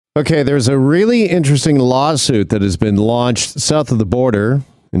Okay, there's a really interesting lawsuit that has been launched south of the border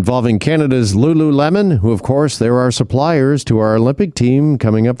involving Canada's Lululemon, who, of course, they're our suppliers to our Olympic team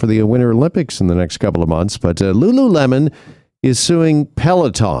coming up for the Winter Olympics in the next couple of months. But Lululemon is suing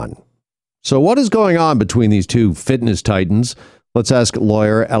Peloton. So what is going on between these two fitness titans? Let's ask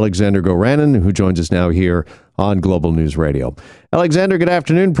lawyer Alexander Goranin, who joins us now here on Global News Radio. Alexander, good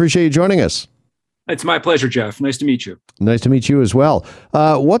afternoon. Appreciate you joining us. It's my pleasure, Jeff. Nice to meet you. Nice to meet you as well.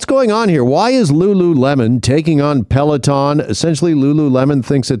 What's going on here? Why is Lululemon taking on Peloton? Essentially, Lululemon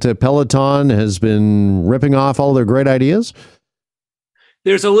thinks that Peloton has been ripping off all their great ideas?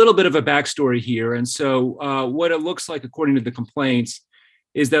 There's a little bit of a backstory here. And so what it looks like, according to the complaints,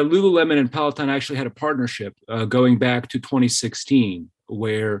 is that Lululemon and Peloton actually had a partnership going back to 2016,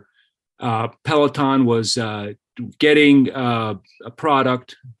 where Peloton was getting a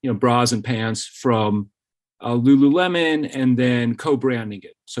product, bras and pants from Lululemon, and then co-branding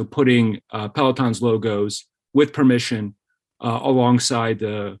it. So putting Peloton's logos with permission alongside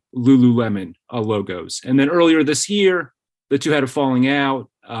the Lululemon logos. And then earlier this year, the two had a falling out.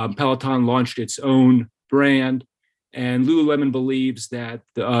 Peloton launched its own brand, and Lululemon believes that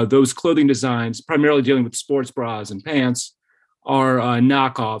those clothing designs, primarily dealing with sports bras and pants, are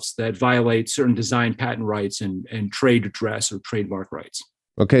knockoffs that violate certain design patent rights and trade dress or trademark rights.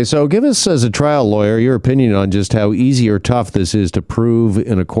 Okay, so give us, as a trial lawyer, your opinion on just how easy or tough this is to prove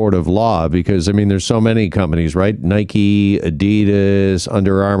in a court of law, because, I mean, there's so many companies, right? Nike, Adidas,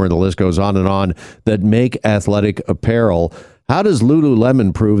 Under Armour, the list goes on, that make athletic apparel. How does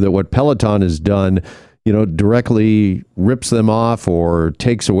Lululemon prove that what Peloton has done, directly rips them off or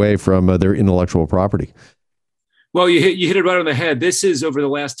takes away from their intellectual property? Well, you hit it right on the head. This is, over the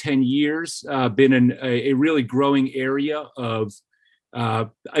last 10 years, been a really growing area of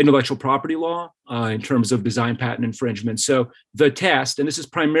intellectual property law in terms of design patent infringement. So the test, and this is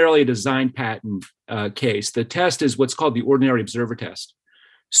primarily a design patent case, the test is what's called the ordinary observer test.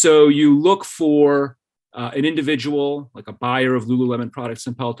 So you look for an individual, like a buyer of Lululemon products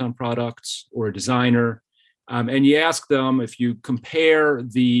and Peloton products, or a designer, and you ask them, if you compare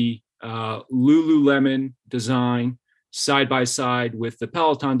the Lululemon design side by side with the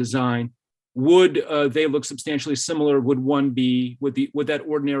Peloton design, would they look substantially similar? Would that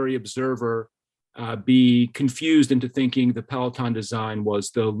ordinary observer be confused into thinking the Peloton design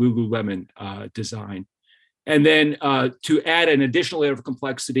was the Lululemon design? And then to add an additional layer of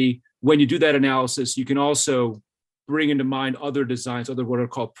complexity, when you do that analysis, you can also bring into mind other designs, other what are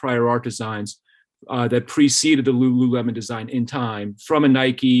called prior art designs, that preceded the Lululemon design in time, from a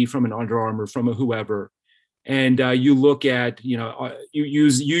Nike, from an Under Armour, from a whoever, and you look at, you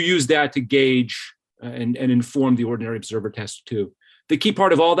use that to gauge and inform the ordinary observer test too. The key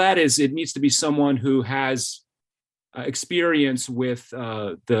part of all that is it needs to be someone who has experience with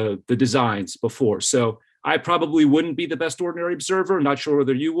the designs before. So I probably wouldn't be the best ordinary observer. Not sure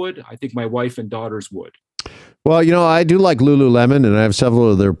whether you would. I think my wife and daughters would. Well, I do like Lululemon, and I have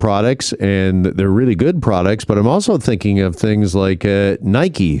several of their products, and they're really good products, but I'm also thinking of things like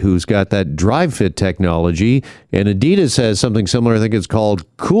Nike, who's got that Drive Fit technology, and Adidas has something similar. I think it's called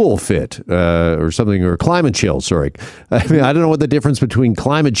Cool Fit or something, or Climate Chill, sorry. I mean, I don't know what the difference between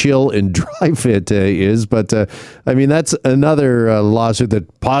Climate Chill and Drive Fit is, but I mean, that's another lawsuit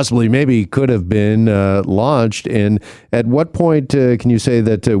that possibly maybe could have been launched. And at what point can you say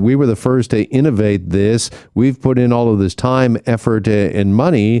that we were the first to innovate this? We've put in all of this time, effort, and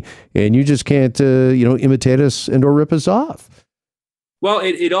money, and you just can't, imitate us and or rip us off. Well,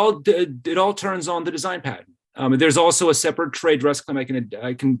 it all turns on the design patent. There's also a separate trade dress claim.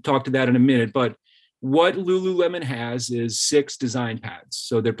 I can talk to that in a minute. But what Lululemon has is 6 design patents.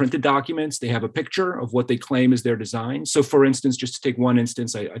 So they're printed documents. They have a picture of what they claim is their design. So, for instance, just to take one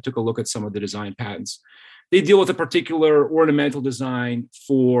instance, I took a look at some of the design patents. They deal with a particular ornamental design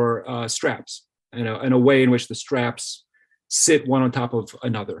for straps, in a way in which the straps sit one on top of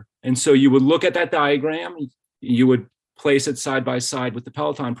another. And so you would look at that diagram, you would place it side by side with the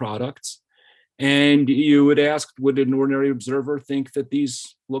Peloton products, and you would ask, would an ordinary observer think that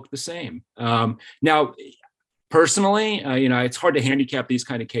these look the same? Now, personally, it's hard to handicap these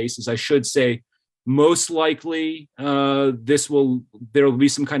kind of cases. I should say, most likely, there will be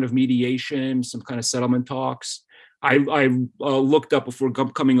some kind of mediation, some kind of settlement talks. I looked up before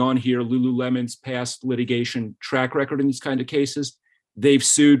coming on here Lululemon's past litigation track record in these kind of cases. They've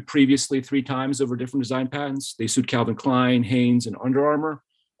sued previously 3 times over different design patents. They sued Calvin Klein, Hanes, and Under Armour.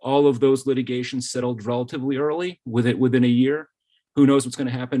 All of those litigations settled relatively early, within a year. Who knows what's going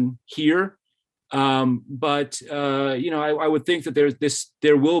to happen here? But I would think that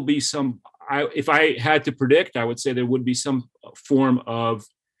there will be some. If I had to predict, I would say there would be some form of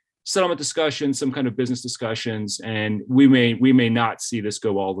settlement discussions, some kind of business discussions, and we may not see this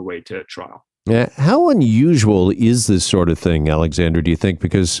go all the way to trial. Yeah. How unusual is this sort of thing, Alexander, do you think?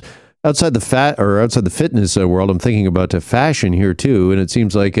 Because outside the fitness world, I'm thinking about fashion here too, and it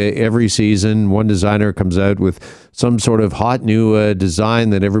seems like every season one designer comes out with some sort of hot new design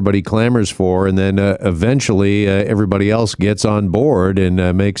that everybody clamors for, and then eventually everybody else gets on board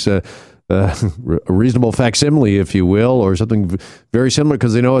and makes a reasonable facsimile, if you will, or something very similar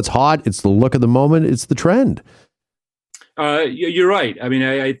because they know it's hot, it's the look of the moment, it's the trend. You're right. I mean,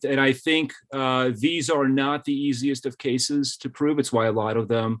 I think these are not the easiest of cases to prove. It's why a lot of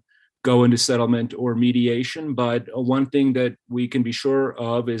them go into settlement or mediation. But one thing that we can be sure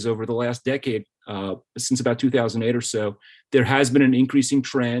of is over the last decade, since about 2008 or so, there has been an increasing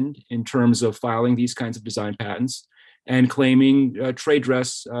trend in terms of filing these kinds of design patents and claiming trade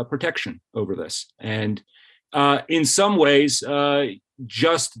dress protection over this. And in some ways,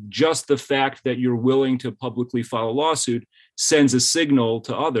 just the fact that you're willing to publicly file a lawsuit sends a signal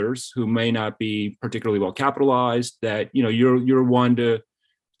to others who may not be particularly well capitalized that you're one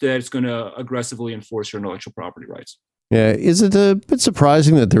that's going to aggressively enforce your intellectual property rights. Yeah, is it a bit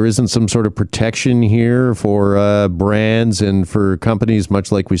surprising that there isn't some sort of protection here for brands and for companies,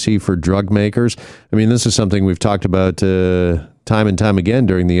 much like we see for drug makers? I mean, this is something we've talked about time and time again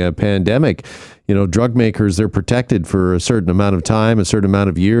during the pandemic. Drug makers, they're protected for a certain amount of time, a certain amount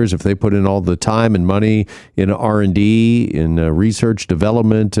of years. If they put in all the time and money in R&D, in research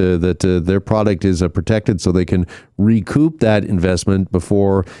development, that their product is protected so they can recoup that investment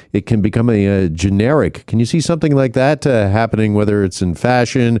before it can become a generic. Can you see something like that happening, whether it's in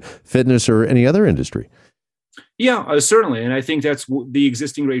fashion, fitness, or any other industry? Yeah, certainly. And I think that's the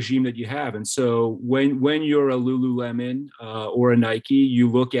existing regime that you have. And so when you're a Lululemon or a Nike, you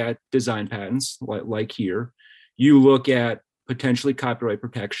look at design patents like here. You look at potentially copyright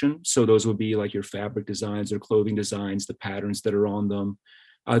protection. So those would be like your fabric designs or clothing designs, the patterns that are on them,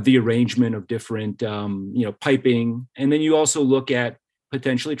 the arrangement of different, piping. And then you also look at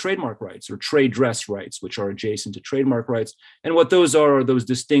potentially trademark rights or trade dress rights, which are adjacent to trademark rights. And what those are those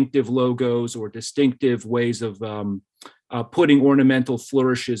distinctive logos or distinctive ways of putting ornamental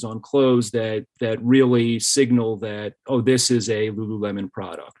flourishes on clothes that really signal that, this is a Lululemon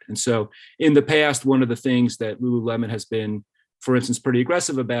product. And so in the past, one of the things that Lululemon has been, for instance, pretty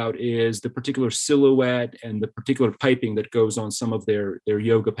aggressive about is the particular silhouette and the particular piping that goes on some of their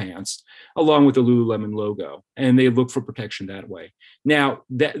yoga pants, along with the Lululemon logo. And they look for protection that way. Now,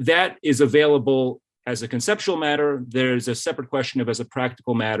 that is available as a conceptual matter. There's a separate question of as a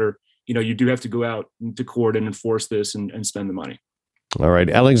practical matter, you do have to go out to court and enforce this and spend the money. All right,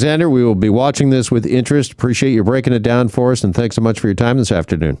 Alexander, we will be watching this with interest. Appreciate you breaking it down for us. And thanks so much for your time this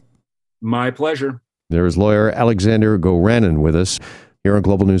afternoon. My pleasure. There is lawyer Alexander Goranin with us here on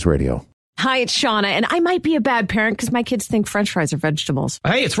Global News Radio. Hi, it's Shauna, and I might be a bad parent because my kids think French fries are vegetables.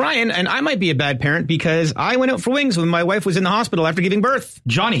 Hey, it's Ryan, and I might be a bad parent because I went out for wings when my wife was in the hospital after giving birth.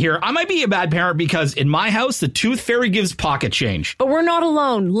 Johnny here. I might be a bad parent because in my house, the tooth fairy gives pocket change. But we're not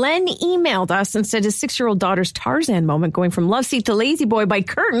alone. Len emailed us and said his 6-year-old daughter's Tarzan moment going from love seat to lazy boy by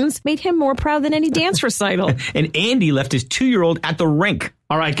curtains made him more proud than any dance recital. And Andy left his 2-year-old at the rink.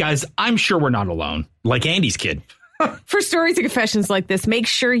 All right, guys, I'm sure we're not alone. Like Andy's kid. For stories and confessions like this, make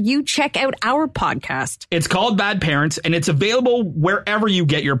sure you check out our podcast. It's called Bad Parents, and it's available wherever you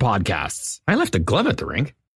get your podcasts. I left a glove at the rink.